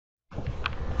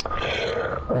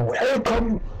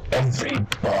Welcome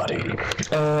everybody.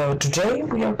 Today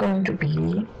we are going to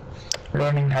be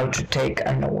learning how to take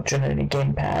an ordinary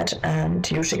gamepad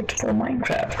and use it for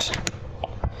Minecraft.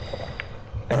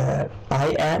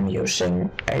 I am using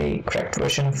a cracked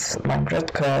version of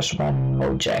Minecraft because when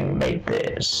Mojang made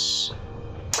this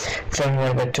thing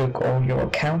where they took all your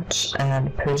accounts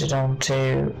and put it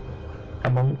onto a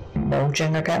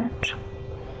Mojang account,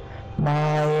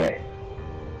 my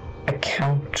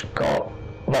account got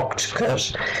locked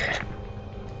because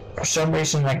for some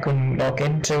reason I couldn't log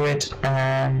into it,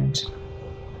 and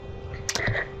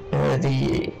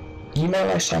the email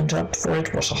I signed up for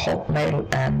it was a hotmail,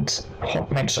 and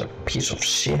hotmail's a piece of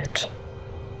shit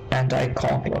and I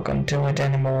can't log into it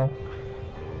anymore.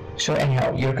 So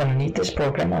anyhow, you're gonna need this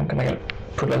program. I'm gonna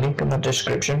put a link in the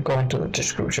description. Go into the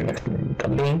description if you need the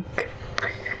link.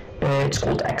 It's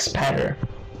called Xpadder.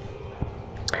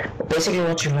 Basically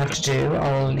what you have to do,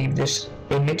 I'll leave this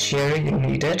image here, you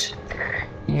need it.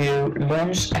 You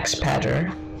launch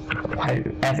Xpadder,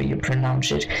 however you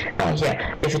pronounce it.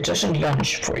 Yeah, if it doesn't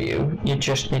launch for you, you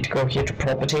just need to go here to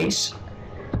Properties,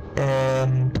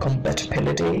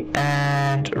 Compatibility,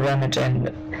 and run it in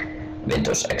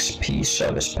Windows XP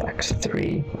Service Pack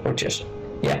 3, or just,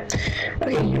 yeah.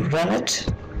 Okay, you run it.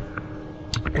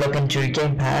 Plug into your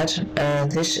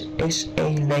gamepad. This is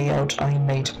a layout I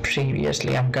made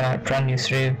previously. I'm gonna run you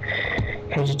through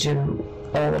how to do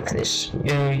all of this.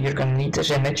 You're gonna need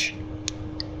this image,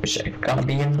 which is gonna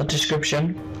be in the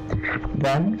description.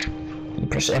 Then you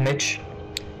press image,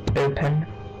 open,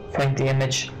 find the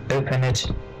image, open it,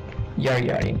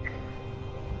 yari.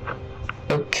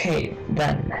 Okay,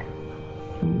 then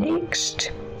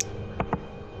next.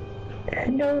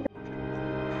 No.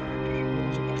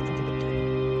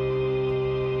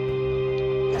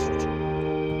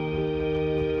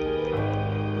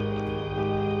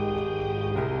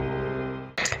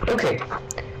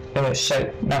 Okay,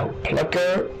 so now plug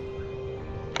your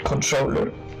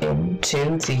controller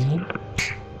into the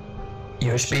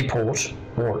USB port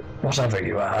or whatever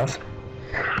you have.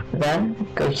 Then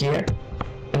go here,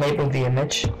 enable the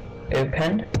image,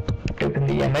 open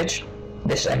the image.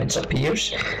 This image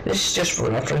appears. This is just for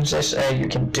references. You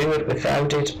can do it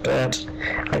without it, but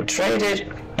I tried it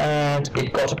and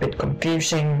it got a bit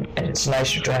confusing, and it's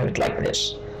nicer to have it like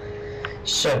this.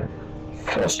 So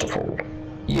first of all,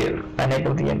 you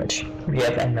enable the image. We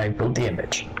have enabled the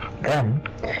image. Then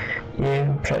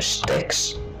you press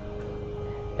sticks,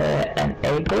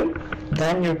 enable.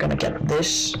 Then you're gonna get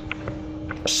this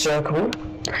circle,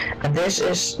 and this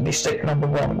is the stick number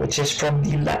 1, which is from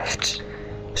the left.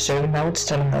 So now it's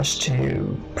telling us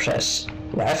to press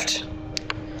left.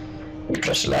 We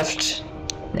press left.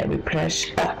 Now we press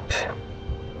up.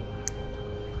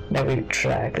 Now we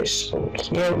drag this over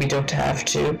here. We don't have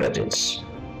to, but it's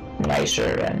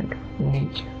nicer and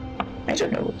neat. I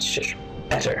don't know, it's just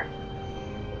better.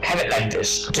 Have it like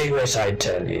this. Do as I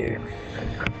tell you.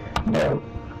 Now,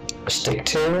 stick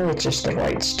 2, which is the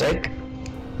right stick.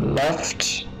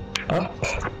 Left, up.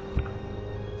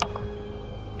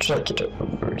 Drag it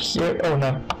over here. Oh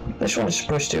no, this one is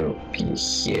supposed to be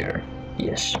here.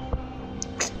 Yes.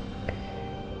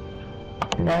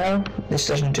 Now, this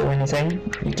doesn't do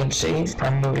anything. You can see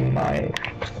I'm moving my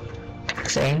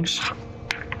things.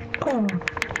 Oh.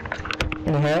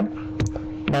 Anyhow,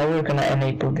 now we're gonna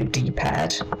enable the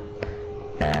D-pad,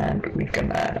 and we're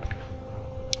gonna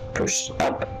push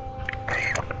up,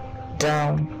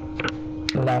 down,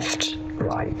 left,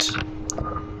 right.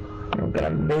 We're gonna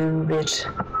move it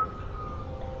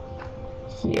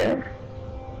here.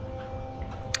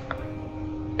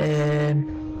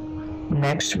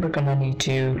 Next we're gonna need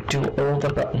to do all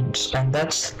the buttons, and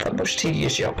that's the most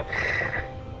tedious job.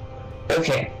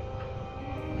 Okay.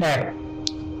 Now,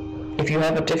 if you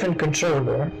have a different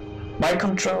controller, my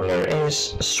controller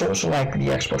is sort of like the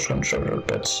Xbox controller,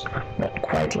 but not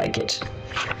quite like it.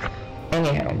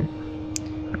 Anyhow,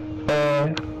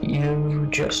 you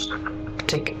just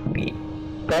take the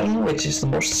button, which is the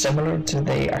most similar to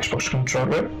the Xbox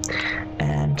controller,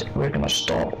 and we're gonna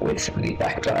start with the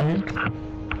back button,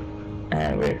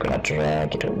 and we're gonna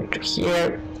drag it over to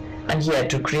here. And yeah,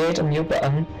 to create a new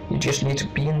button, you just need to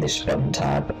be in this button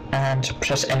tab and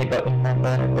press any button, and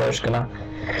then a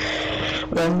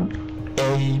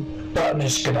button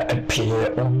is gonna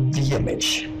appear on the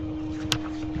image.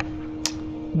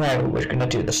 Now we're gonna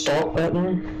do the start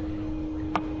button.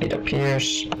 It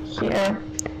appears here.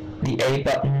 The A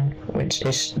button, which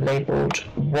is labeled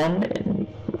 1 in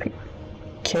my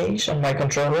case on my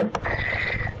controller.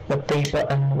 The B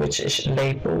button, which is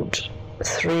labeled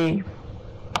 3.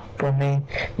 For me,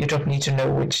 you don't need to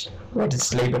know what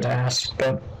it's labeled as,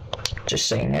 but just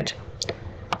saying it.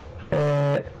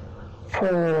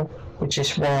 4, which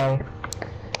is Y,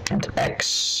 and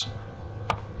X.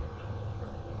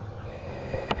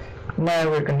 Now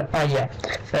we're gonna,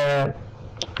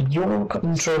 your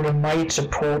controller might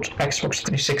support Xbox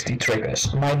 360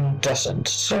 triggers, mine doesn't,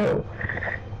 so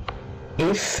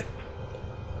if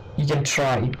you can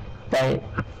try by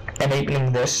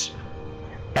enabling this,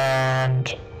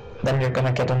 and then you're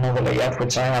gonna get another layout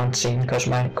which I haven't seen because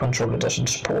my controller doesn't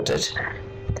support it.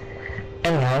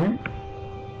 And then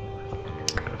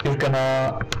you're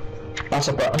gonna add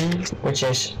a button which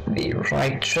is the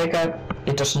right trigger.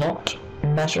 It does not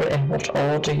matter in what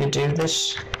order you do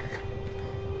this.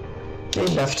 The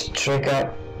left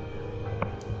trigger.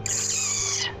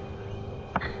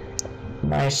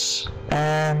 Nice.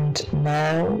 And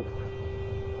now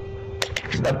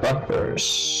the bumpers.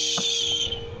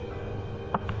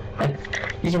 And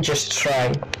you can just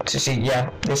try to see, yeah,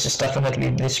 this is definitely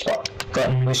this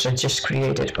button which I just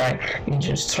created, right? You can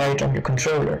just try it on your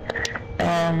controller.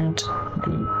 And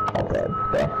the other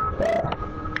bumper.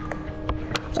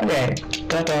 Okay.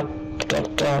 Da da da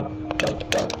da da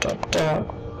da da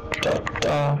da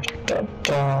da da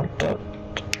da da.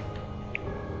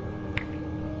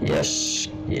 Yes,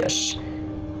 yes.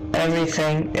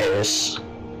 Everything is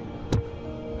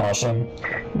awesome.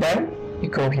 Then you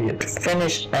go here to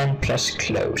finish and press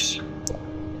close.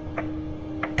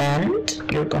 And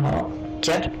you're gonna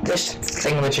get this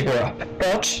thing that you go up.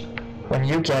 But when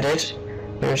you get it,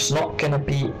 there's not gonna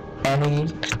be any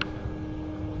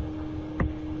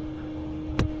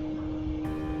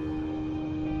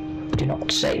do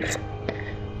not save.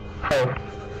 Oh,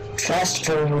 fast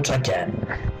forward again.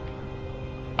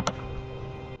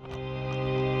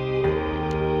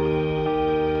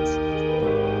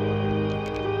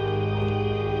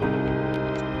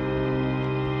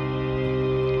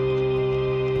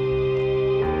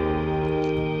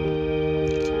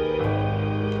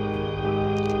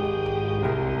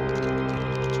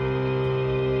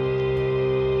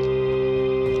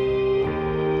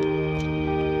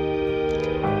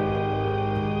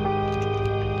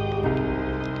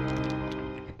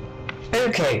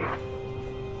 Okay,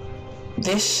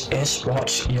 this is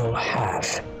what you'll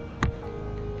have.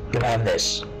 You'll have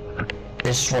this.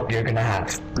 This is what you're gonna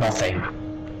have. Nothing.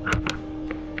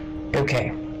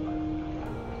 Okay.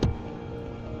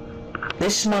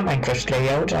 This is my Minecraft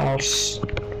layout. I'll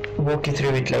walk you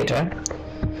through it later.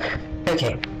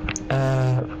 Okay.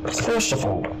 First of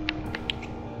all,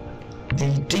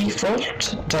 the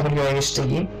default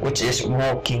WASD, which is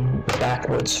walking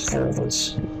backwards,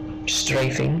 forwards,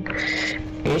 strafing,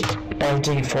 is by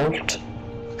default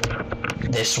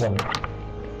this one,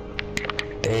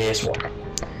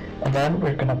 and then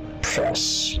we're gonna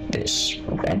press this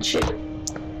wrench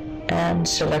and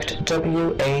select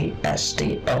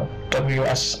WASD,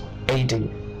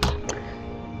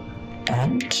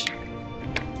 and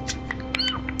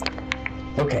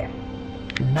okay,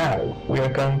 now we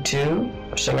are going to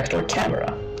select our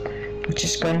camera, which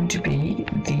is going to be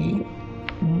the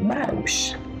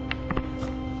mouse.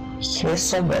 Here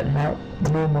somewhere, now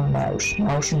normal mouse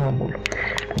normal.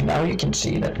 And now you can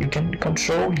see that you can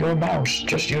control your mouse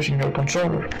just using your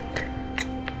controller.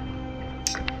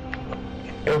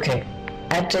 Okay,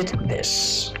 edit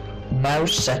this.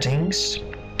 Mouse settings.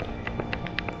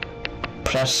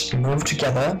 Press move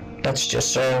together. That's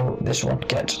just so this won't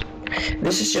get.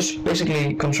 This is just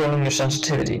basically controlling your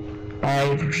sensitivity.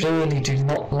 I really do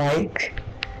not like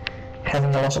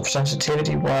having a lot of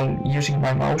sensitivity while using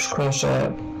my mouse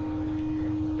cursor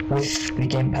with the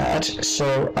gamepad,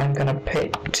 so I'm gonna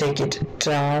take it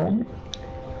down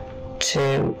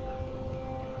to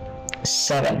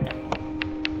 7.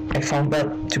 I found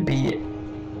that to be,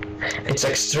 it's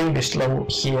extremely slow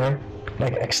here,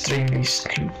 like extremely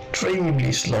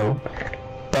slow,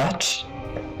 but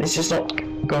this is not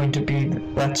going to be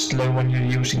that slow when you're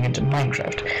using it in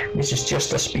Minecraft. This is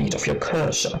just the speed of your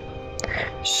cursor,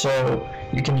 so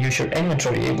you can use your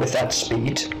inventory with that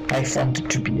speed. I found it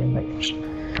to be a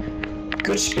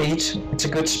good speed. It's a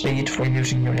good speed for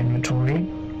using your inventory.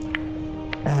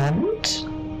 And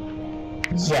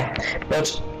yeah, but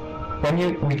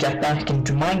when we get back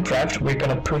into Minecraft, we're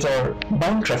gonna put our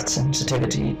Minecraft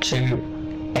sensitivity to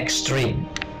extreme,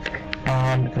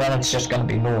 and then it's just gonna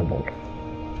be normal.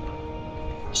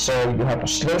 So you have a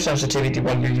slow sensitivity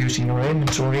while you're using your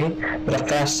inventory, but a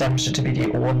fast sensitivity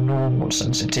or normal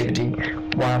sensitivity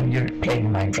while you're playing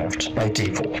Minecraft by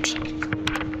default.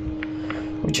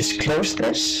 We just close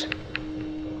this.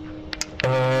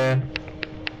 I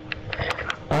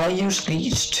use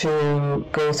these to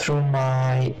go through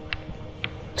my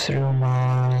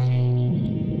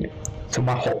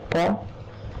hotbar.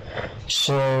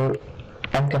 So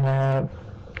I'm gonna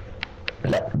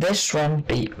let this one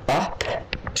be up,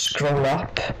 scroll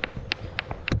up,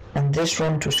 and this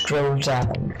one to scroll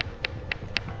down.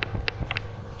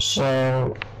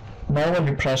 So now when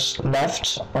you press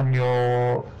left on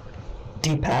your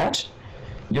D-pad,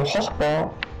 your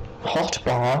hotbar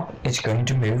is going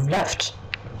to move left.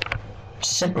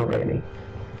 Simple, really.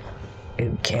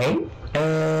 Okay.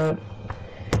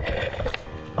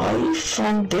 I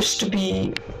found this to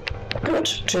be good,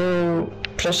 to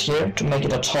press here to make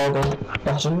it a toggle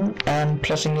button and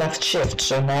pressing left shift.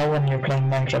 So now when you're playing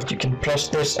Minecraft you can press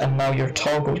this and now you're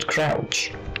toggled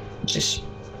crouch, which is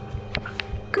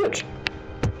good.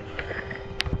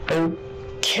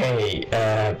 Okay,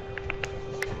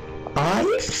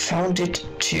 I found it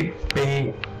to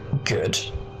be good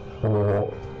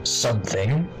or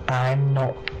something. I'm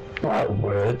not about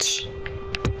words.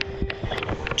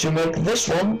 To make this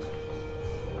one,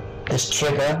 this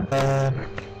trigger,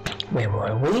 where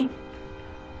were we?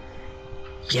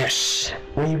 Yes,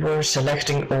 we were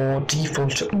selecting our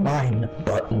default mine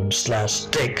button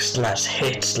 / dig /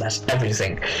 hit /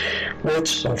 everything,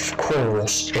 which of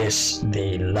course is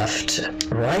the left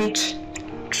right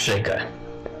trigger.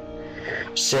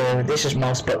 So this is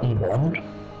mouse button 1.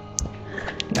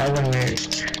 Now when we're,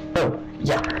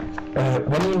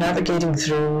 when you're navigating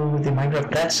through the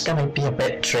Minecraft, that's gonna be a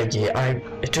bit tricky.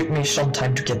 It took me some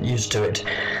time to get used to it,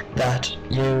 that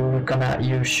you're gonna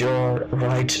use your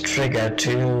right trigger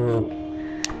to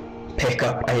pick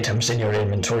up items in your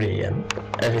inventory and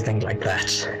everything like that.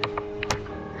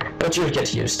 But you'll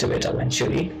get used to it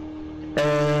eventually.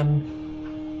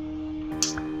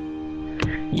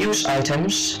 Use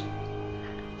items,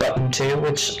 button 2,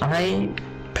 which I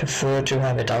prefer to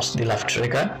have it as the left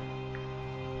trigger.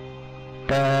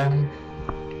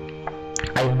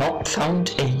 I've not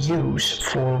found a use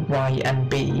for Y and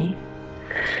B,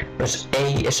 but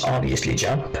A is obviously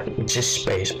jump, which is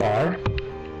spacebar.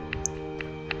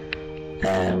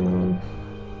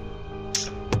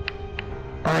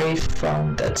 I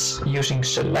found that using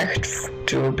select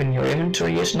to open your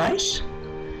inventory is nice,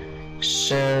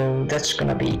 so that's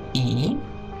gonna be E.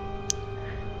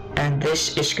 And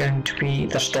this is going to be,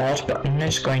 the start button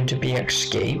is going to be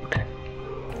escape.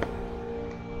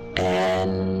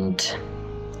 And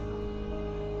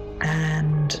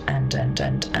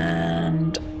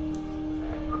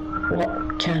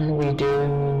what can we do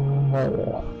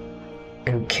more?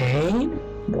 Okay,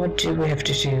 what do we have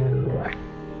to do?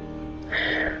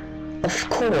 Of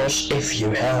course, if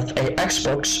you have a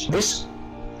Xbox, this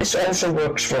also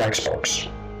works for Xbox.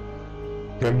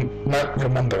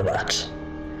 Remember that.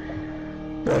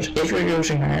 But if you're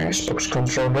using an Xbox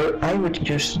controller, I would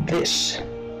use this.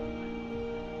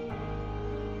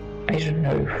 I don't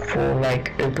know, for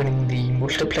like opening the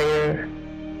multiplayer.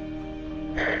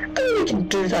 Oh, we can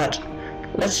do that.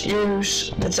 Let's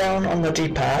use the down on the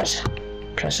D-pad,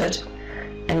 press it,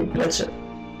 and let's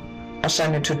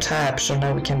assign it to tab, so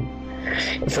now we can,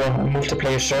 if we're on a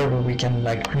multiplayer server, we can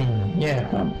like,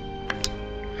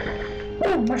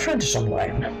 oh, my friend is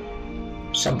online.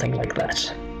 Something like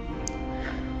that.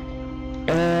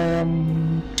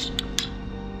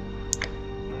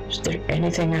 Is there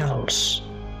anything else?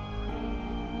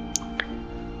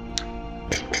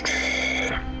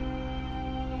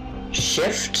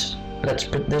 Shift, let's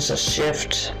put this as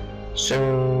shift.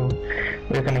 So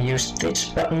we're gonna use this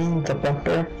button, the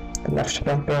bumper, the left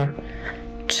bumper,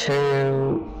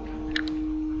 to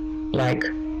like,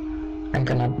 I'm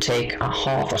gonna take a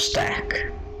half a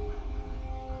stack.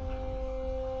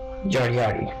 Yari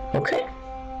yari, okay?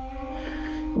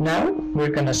 Now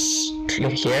we're gonna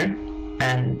click here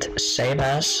and save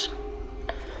as.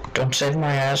 Don't save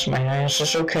my ass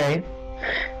is okay.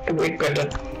 We're gonna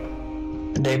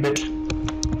name it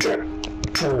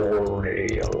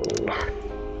tutorial.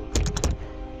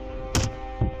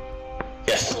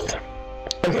 Yes.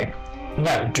 Okay.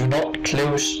 Now do not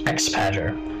close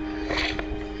Xpadder.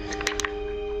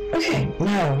 Okay,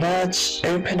 now let's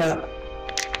open up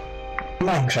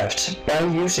Minecraft by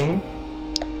using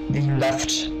the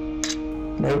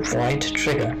right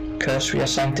trigger, because we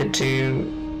assigned it to,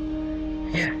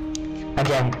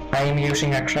 again, I am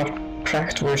using a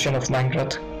cracked version of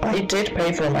Minecraft. I did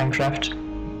pay for Minecraft,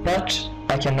 but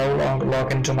I can no longer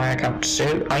log into my account,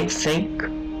 so I think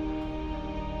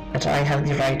that I have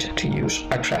the right to use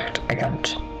a cracked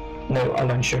account. No, a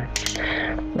launcher.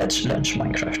 Let's launch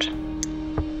Minecraft.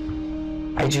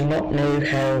 I do not know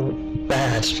how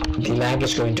bad the lag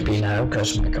is going to be now,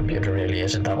 because my computer really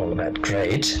isn't all that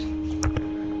great.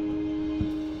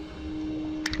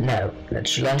 Now,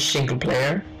 let's launch single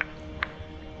player.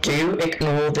 Do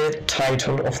ignore the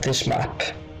title of this map.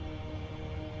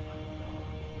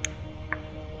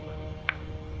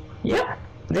 Yeah.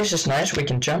 this is nice. We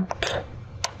can jump.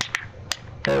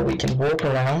 We can walk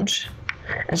around.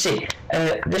 And see,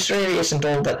 this really isn't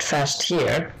all that fast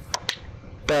here.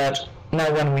 But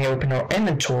now when we open our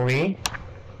inventory,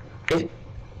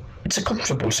 it's a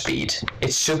comfortable speed.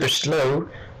 It's super slow,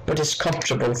 but it's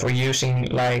comfortable for using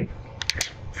a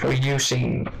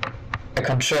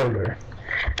controller.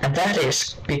 And that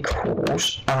is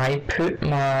because I put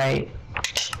my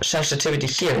sensitivity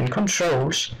here in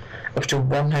controls up to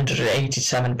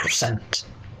 187%.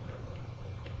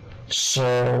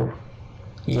 So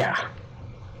yeah.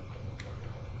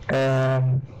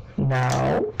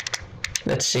 Now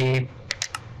let's see.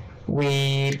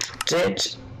 We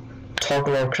did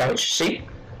toggle our crouch. See,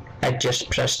 I just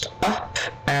pressed up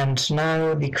and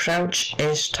now the crouch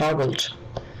is toggled.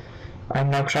 I'm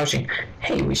now crouching.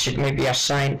 Hey, we should maybe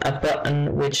assign a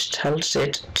button which tells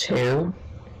it to,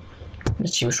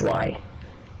 let's use Y,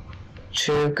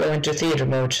 to go into theater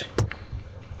mode.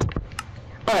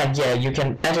 Oh, and yeah, you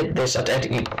can edit this at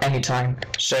any time,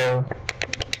 so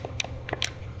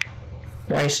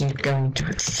why isn't it going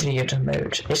to theater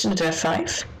mode? Isn't it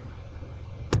F5?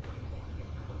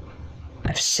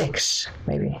 F6,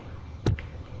 maybe.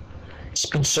 It's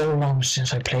been so long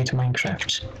since I played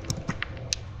Minecraft.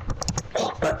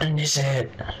 What button is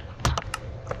it?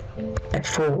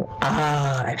 F4.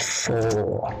 Ah,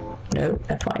 F4. No,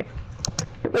 F5.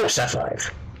 It was F5.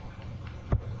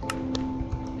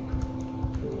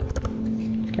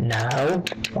 Now,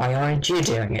 why aren't you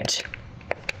doing it?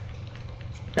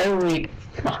 Oh,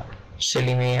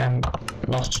 silly me, I'm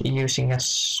not using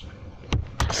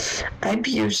I'm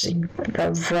using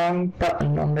the wrong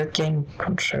button on the game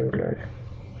controller.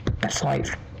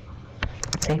 F5.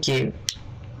 Thank you.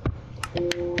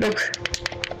 Look.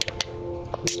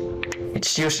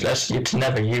 It's useless. You'd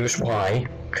never use Y,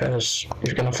 because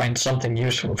you're gonna find something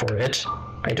useful for it.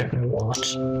 I don't know what.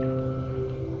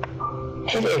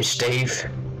 Hello, Steve.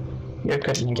 You're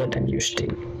gonna get a new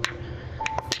Steve.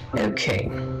 Okay.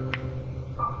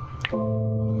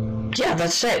 Yeah,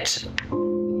 that's it.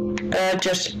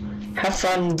 Just have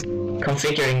fun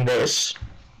configuring this.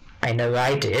 I know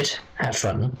I did have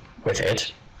fun with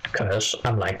it, because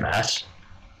I'm like that.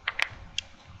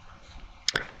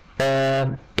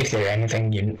 If there's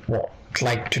anything you would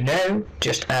like to know,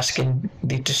 just ask in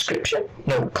the description.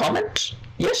 No comments?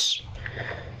 Yes.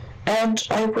 And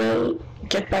I will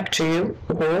get back to you,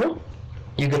 or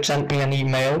you could send me an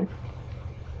email,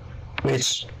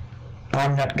 which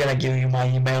I'm not gonna give you my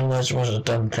email. This was a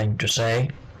dumb thing to say.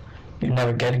 You're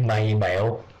never getting my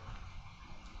email.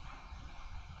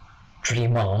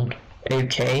 Dream on.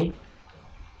 Okay.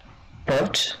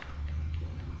 But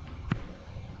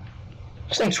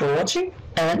thanks for watching,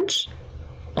 and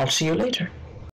I'll see you later.